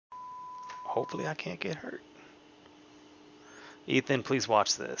Hopefully I can't get hurt. Ethan, please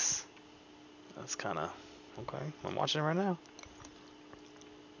watch this. That's kind of... Okay, I'm watching it right now.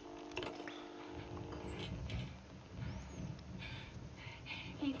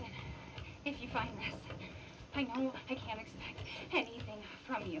 Ethan, if you find this, I know I can't expect anything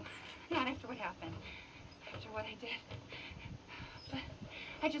from you. Not after what happened. After what I did. But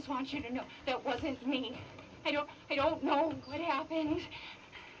I just want you to know that wasn't me. I don't know what happened.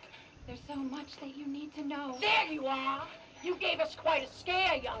 There's so much that you need to know. There you are! You gave us quite a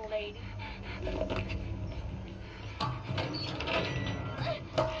scare, young lady.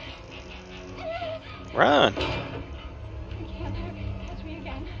 Run! You can't catch me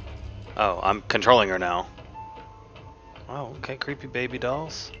again. Oh, I'm controlling her now. Oh, okay, creepy baby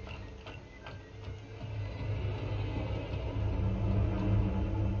dolls.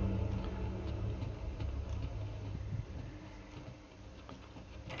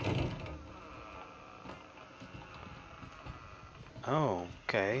 Oh,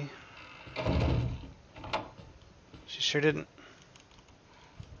 okay. She sure didn't.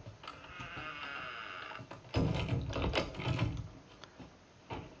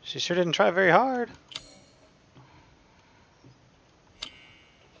 She sure didn't try very hard.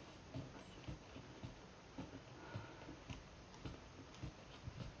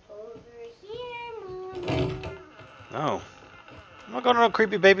 No. I'm not going to no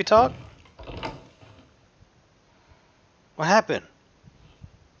creepy baby talk. What happened?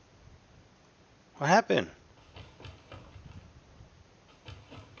 What happened?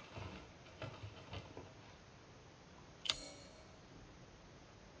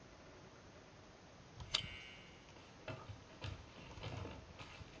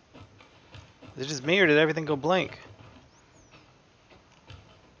 Is it just me or did everything go blank?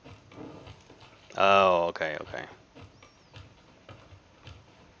 Oh, okay, okay.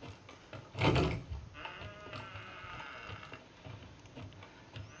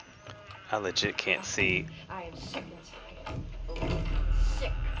 I legit can't see. I am sick and tired.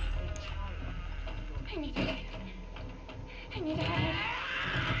 Sick and tired. I need to hide. I need to hide.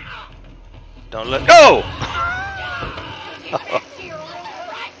 Don't let go!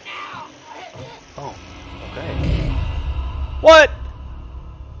 Oh, okay. What?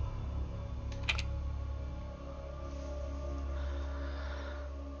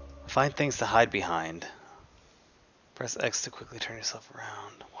 Find things to hide behind. Press X to quickly turn yourself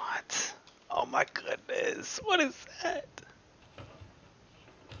around. What? Oh my goodness. What is that?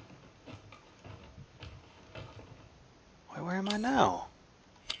 Wait, where am I now?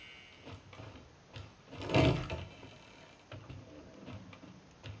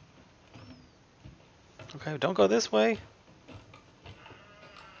 Okay, don't go this way.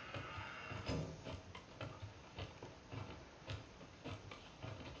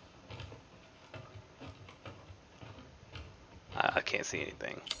 I can't see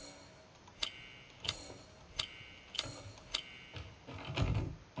anything.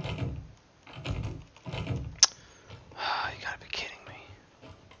 You gotta be kidding me.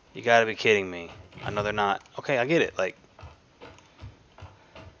 You gotta be kidding me. I know they're not. Okay, I get it. Like,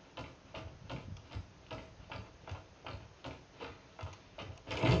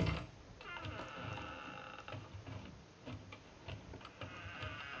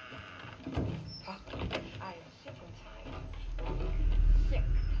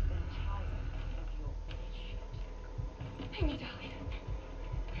 I need to hide.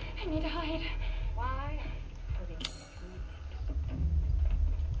 I need to hide. Why are you putting me through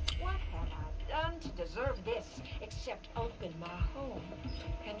this? What have I done to deserve this except open my home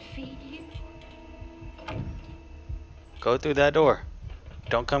and feed you? go through that door.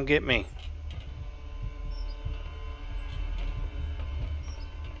 Don't come get me.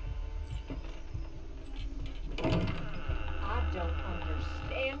 I don't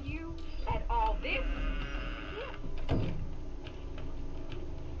understand you at all. This.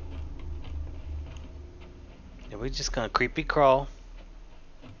 Yeah, we just gonna creepy crawl.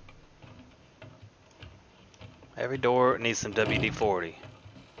 Every door needs some WD-40.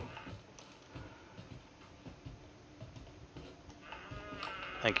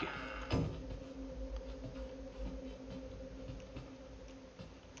 Thank you.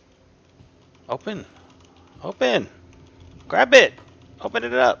 Open. Open. Grab it. Open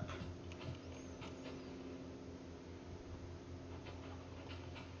it up.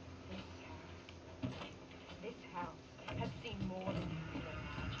 This house has seen more than you can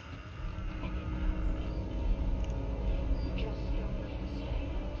imagine. Just don't understand.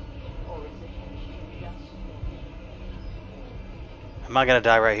 Or is it just Am I gonna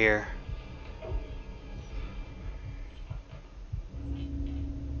die right here?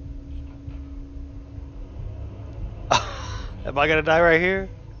 Am I gonna die right here?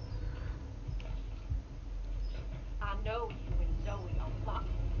 I know you and Zoe are plotting.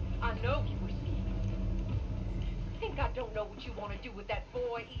 I know you were scheming. Think I don't know what you want to do with that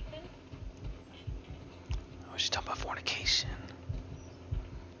boy, Ethan? Oh, she's talking about fornication.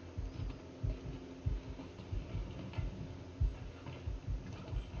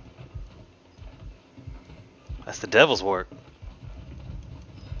 That's the devil's work.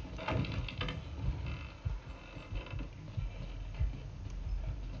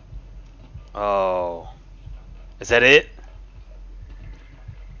 Oh. Is that it?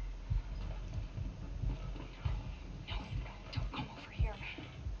 No, don't come over here.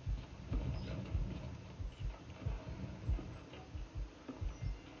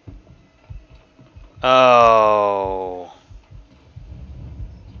 Oh.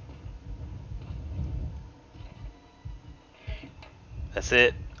 That's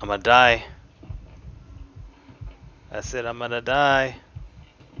it. I'm gonna die. That's it. I'm gonna die.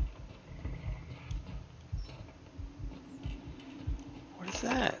 What is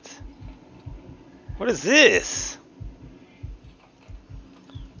that? What is this?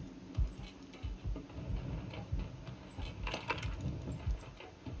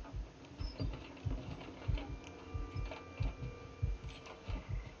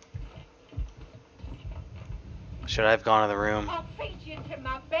 Should I have gone in the room? I'll feed you to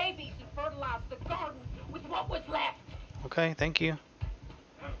my babies and fertilize the garden with what was left. Okay, thank you.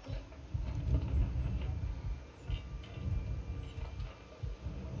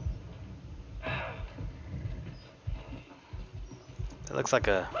 That looks like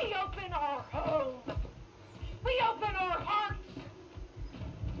a... We open our home. We open our hearts.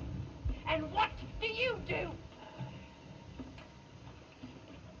 And what do you do?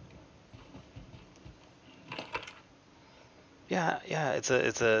 Yeah, it's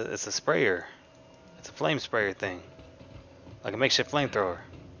a sprayer. It's a flame sprayer thing. Like a makeshift flamethrower.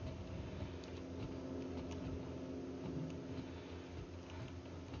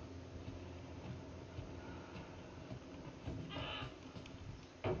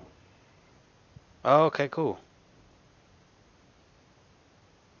 Oh, okay, cool.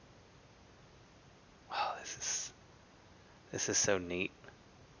 Wow, this is so neat.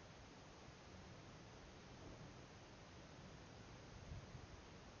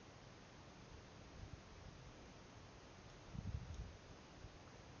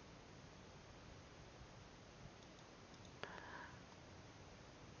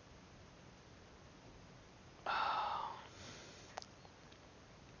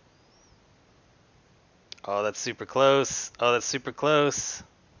 Oh, that's super close. Oh, that's super close.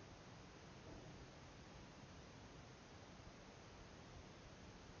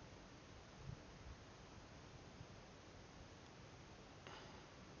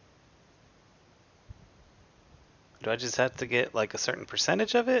 Do I just have to get like a certain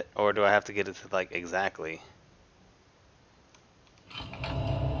percentage of it? Or do I have to get it to like exactly?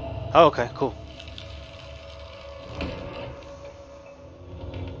 Oh, okay, cool.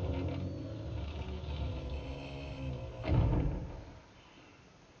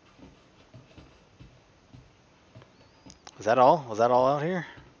 Is that all? Was that all out here?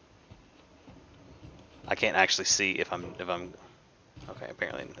 I can't actually see if I'm okay,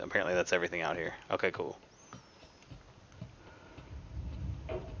 apparently that's everything out here. Okay, cool.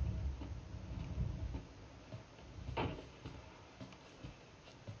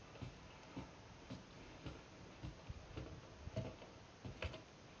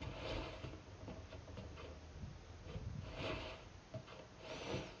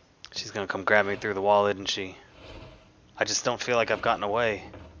 She's gonna come grab me through the wall, isn't she? I just don't feel like I've gotten away.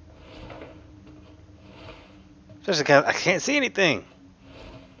 Especially 'cause I can't see anything.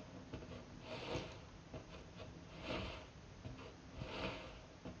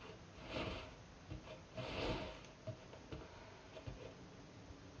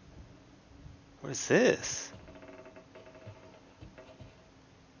 What is this?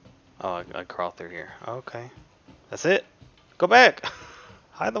 Oh, I crawl through here. Okay. That's it. Go back.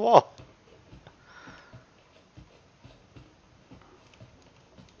 Hide the wall.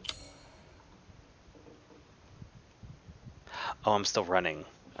 Oh, I'm still running.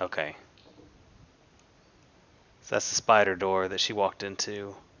 Okay. So that's the spider door that she walked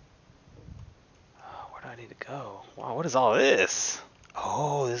into. Oh, where do I need to go? Wow, what is all this?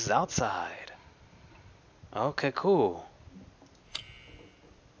 Oh, this is outside. Okay, cool.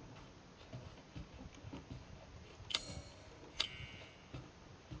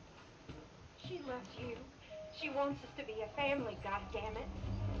 She loves you. She wants us to be a family, goddammit.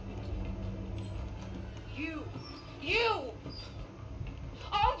 You!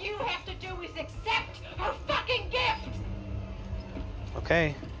 All you have to do is accept her fucking gift!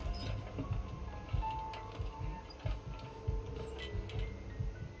 Okay.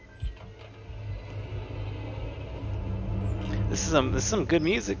 This is some good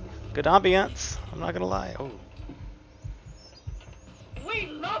music, good ambiance. I'm not gonna lie. Oh. We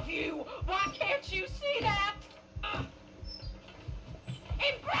love you. Why can't you see that?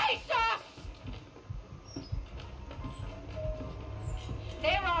 Embrace us.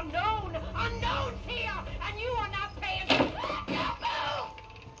 There are unknowns here, and you are not paying.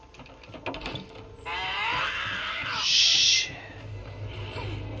 Shit.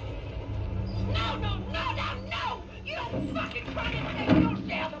 No! You don't fucking try to take your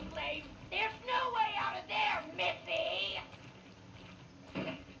share of the blame. There's no way out of there, Missy.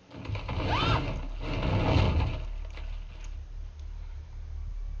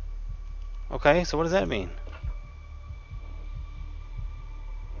 Okay, so what does that mean?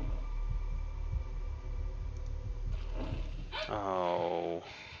 Oh.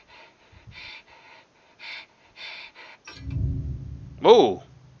 Whoa!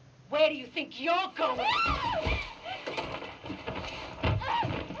 Where do you think you're going?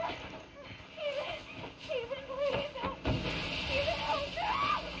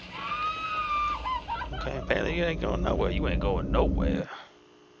 Okay, apparently you ain't going nowhere. You ain't going nowhere.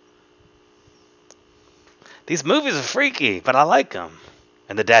 These movies are freaky, but I like them.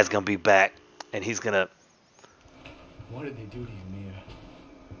 And the dad's gonna be back, and he's gonna... What did they do to you, Mia?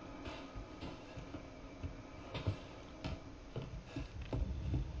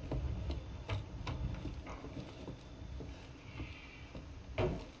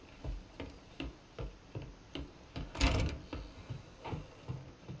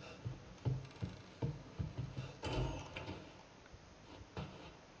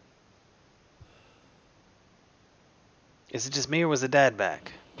 Is it just me, or was the dad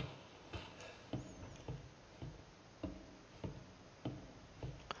back?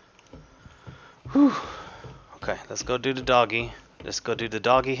 Whew. Okay, let's go do the doggy. Let's go do the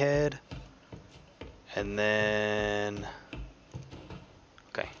doggy head. And then...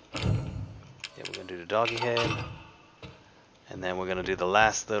 Okay. Yeah, we're gonna do the doggy head. And then we're gonna do the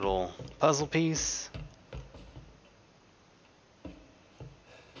last little puzzle piece.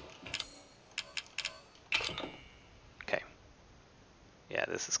 Okay. Yeah,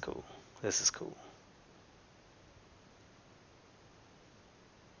 this is cool. This is cool.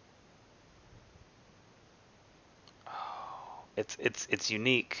 Oh, it's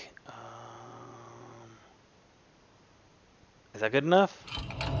unique. Is that good enough?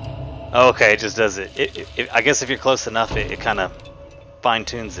 Oh, okay, it just does it. I guess if you're close enough, it kind of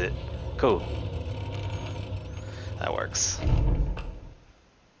fine-tunes it. Cool. That works.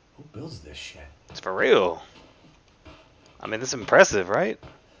 Who builds this shit? It's for real. I mean, this is impressive, right?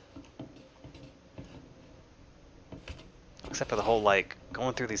 Except for the whole, like,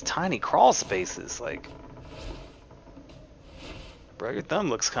 going through these tiny crawl spaces. Like, bro, your thumb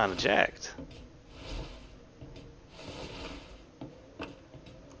looks kind of jacked.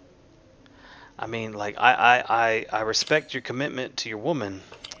 I mean, like, I respect your commitment to your woman.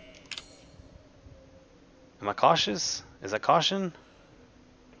 Am I cautious? Is that caution?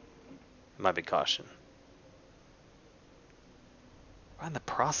 It might be caution. Around the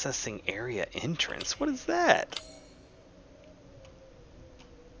processing area entrance. What is that?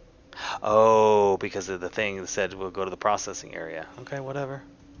 Oh, because of the thing that said we'll go to the processing area. Okay, whatever.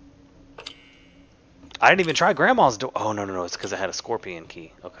 I didn't even try Grandma's door. Oh, no. It's because I had a scorpion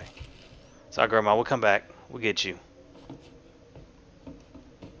key. Okay. Sorry, Grandma. We'll come back. We'll get you.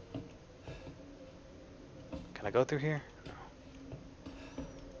 Can I go through here?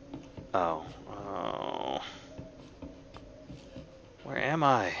 No. Oh. Where am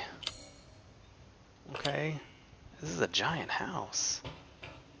I? Okay. This is a giant house.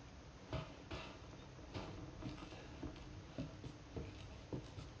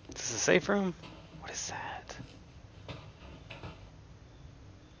 Is this a safe room? What is that?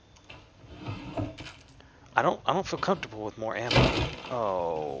 I don't feel comfortable with more ammo.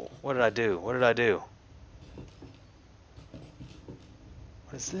 Oh, what did I do? What did I do?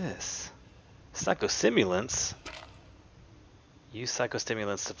 What is this? Psychostimulants. Use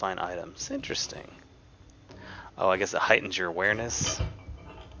psychostimulants to find items. Interesting. Oh, I guess it heightens your awareness.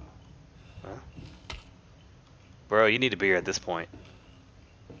 Huh? Bro, you need a beer at this point.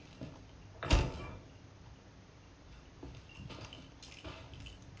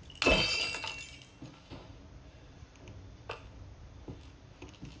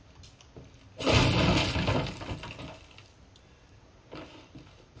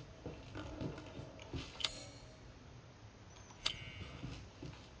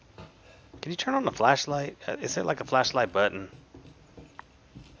 Can you turn on the flashlight? Is there like a flashlight button?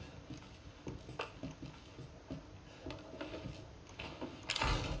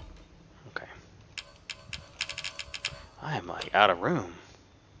 like out of room.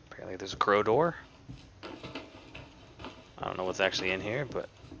 Apparently there's a crow door. I don't know what's actually in here, but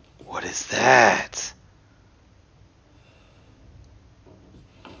what is that?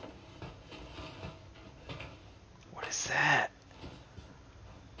 What is that?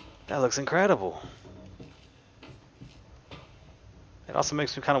 That looks incredible. It also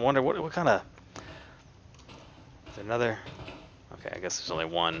makes me kind of wonder what kind of... Is there another? Okay, I guess there's only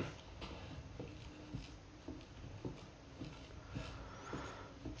one.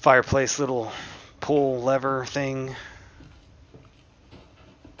 Fireplace little pull lever thing.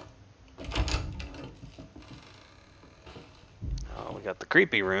 Oh, we got the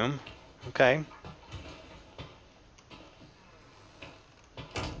creepy room. Okay.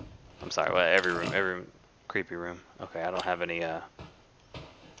 I'm sorry, what? Every creepy room. Okay, I don't have any,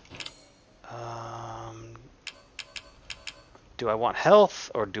 do I want health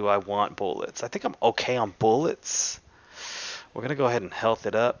or do I want bullets? I think I'm okay on bullets. We're gonna go ahead and health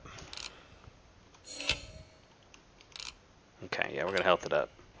it up. Okay, yeah, we're gonna health it up.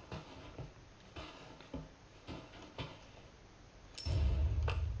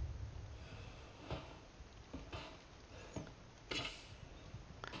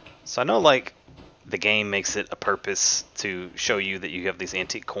 So I know, like, the game makes it a purpose to show you that you have these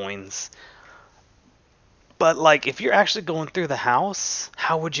antique coins. But, like, if you're actually going through the house,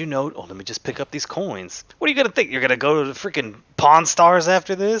 how would you know, oh, let me just pick up these coins? What are you going to think? You're going to go to the freaking Pawn Stars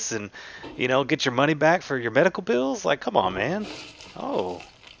after this and, you know, get your money back for your medical bills? Like, come on, man. Oh,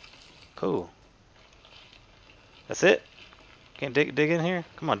 cool. That's it? Can't dig in here?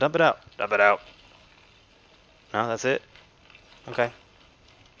 Come on, dump it out. Dump it out. No, that's it? Okay.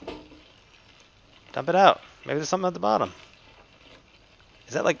 Dump it out. Maybe there's something at the bottom.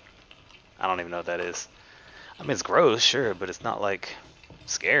 Is that like... I don't even know what that is. I mean, it's gross, sure, but it's not, like,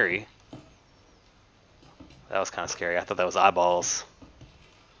 scary. That was kind of scary. I thought that was eyeballs.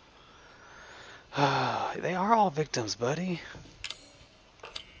 They are all victims, buddy.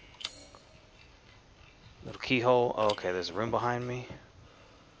 Little keyhole. Oh, okay, there's a room behind me.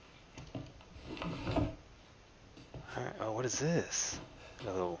 Alright, oh, what is this?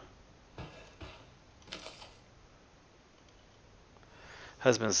 A little...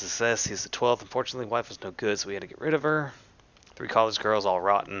 Husband's success. He's the 12th. Unfortunately, wife was no good, so we had to get rid of her. 3 college girls, all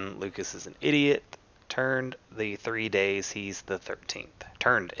rotten. Lucas is an idiot. Turned the 3 days. He's the 13th.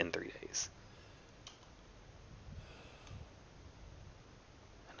 Turned in 3 days.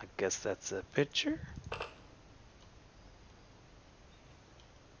 And I guess that's a picture.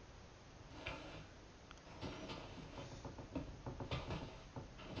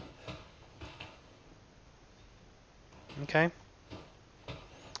 Okay.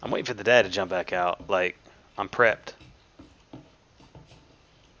 I'm waiting for the dad to jump back out. Like, I'm prepped.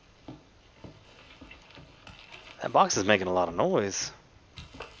 That box is making a lot of noise.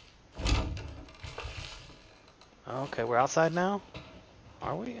 Okay, we're outside now?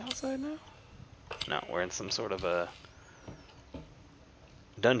 Are we outside now? No, we're in some sort of a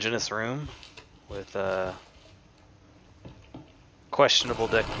dungeonous room with a questionable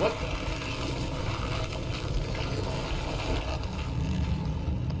deck. What?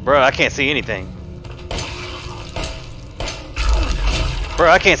 Bro, I can't see anything.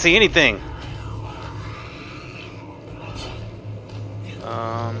 Bro, I can't see anything.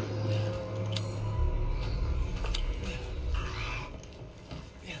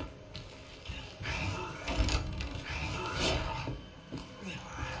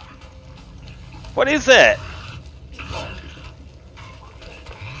 What is that?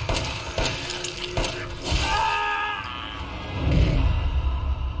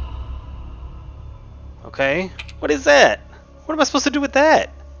 Okay, what is that? What am I supposed to do with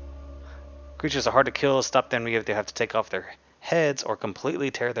that? Creatures are hard to kill. Stop them. We either have to take off their heads or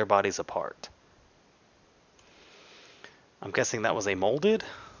completely tear their bodies apart. I'm guessing that was a molded?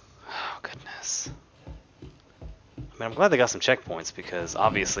 Oh, goodness. I mean, I'm glad they got some checkpoints because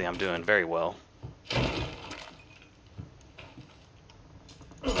obviously I'm doing very well. Did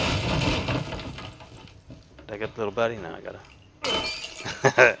I get the little buddy? No, I gotta.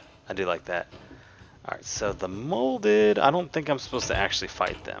 I do like that. Alright, so the molded, I don't think I'm supposed to actually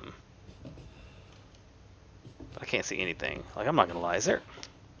fight them. But I can't see anything. Like, I'm not gonna lie, is there...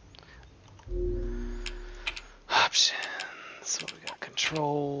 Options. What we got?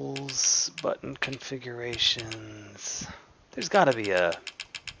 Controls, button configurations. There's gotta be a...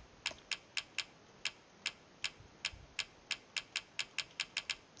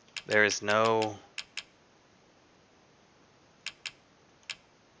 There is no...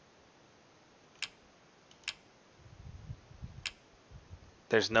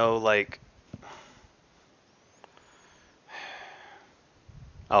 There's no, like...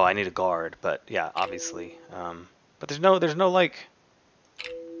 Oh, I need a guard, but yeah, obviously. But there's no like.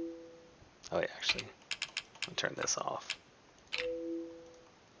 Oh wait, actually, I'll turn this off.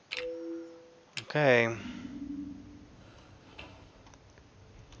 Okay.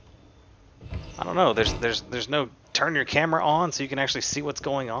 I don't know. There's no turn your camera on so you can actually see what's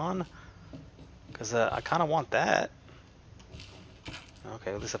going on. Cause I kind of want that.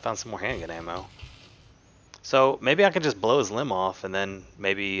 Okay, at least I found some more handgun ammo. So maybe I can just blow his limb off, and then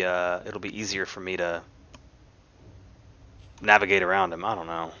maybe it'll be easier for me to navigate around him. I don't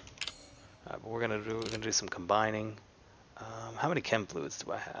know. But we're gonna do some combining. How many chem fluids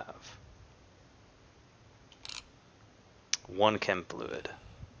do I have? 1 chem fluid.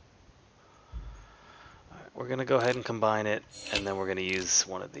 Alright, we're gonna go ahead and combine it, and then we're gonna use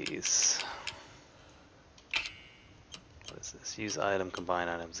one of these. What is this? Use item, combine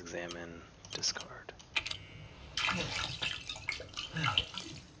items, examine, discard.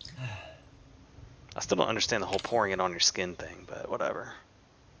 I still don't understand the whole pouring it on your skin thing, but whatever.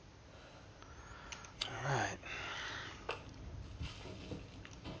 Alright.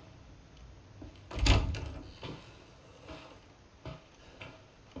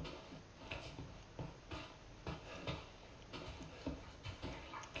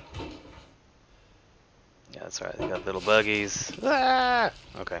 Yeah, that's right. They got little buggies. Ah!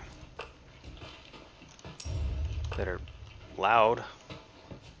 Okay. That are loud.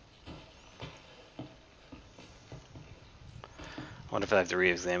 I wonder if I have to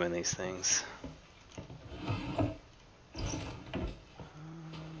re-examine these things.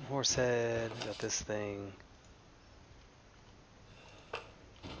 Horse head, got this thing.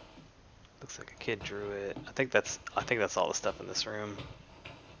 Looks like a kid drew it. I think that's all the stuff in this room.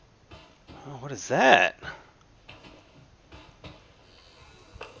 Oh, what is that?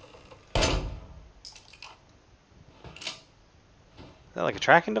 Is that like a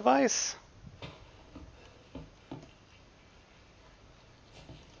tracking device?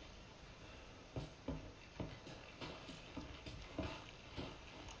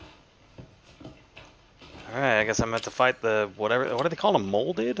 Alright, I guess I'm about to fight the whatever. What do they call them?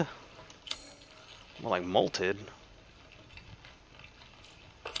 Molded? More like molted.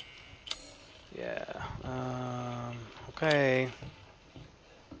 Yeah. Okay.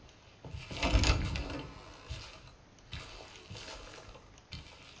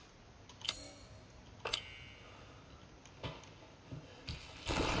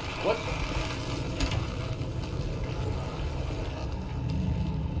 What?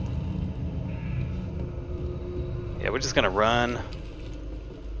 Yeah, we're just gonna run.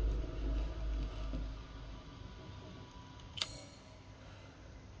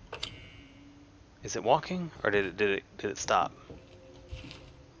 Is it walking, or did it stop?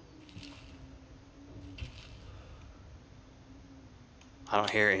 I don't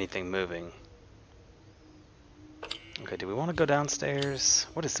hear anything moving. Okay, do we want to go downstairs?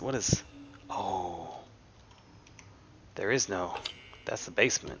 What is? Oh, there is no. That's the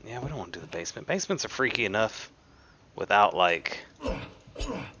basement. Yeah, we don't want to do the basement. Basements are freaky enough without like. I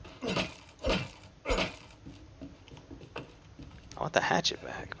want the hatchet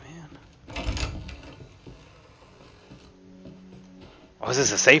back, man. Oh, is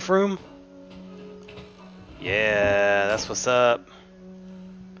this a safe room? Yeah, that's what's up.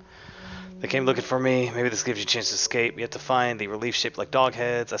 They came looking for me. Maybe this gives you a chance to escape. You have to find the relief shaped like dog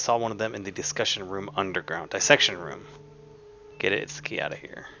heads. I saw one of them in the discussion room underground. Dissection room. Get it? It's the key out of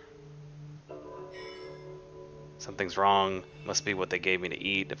here. Something's wrong. Must be what they gave me to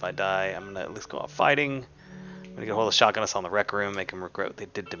eat. If I die, I'm gonna at least go out fighting. I'm gonna get hold of the shotgun us on the rec room, make them regret what they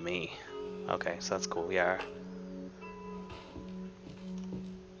did to me. Okay, so that's cool. Yeah.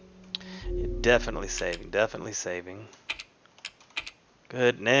 Definitely saving. Definitely saving.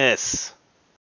 Goodness.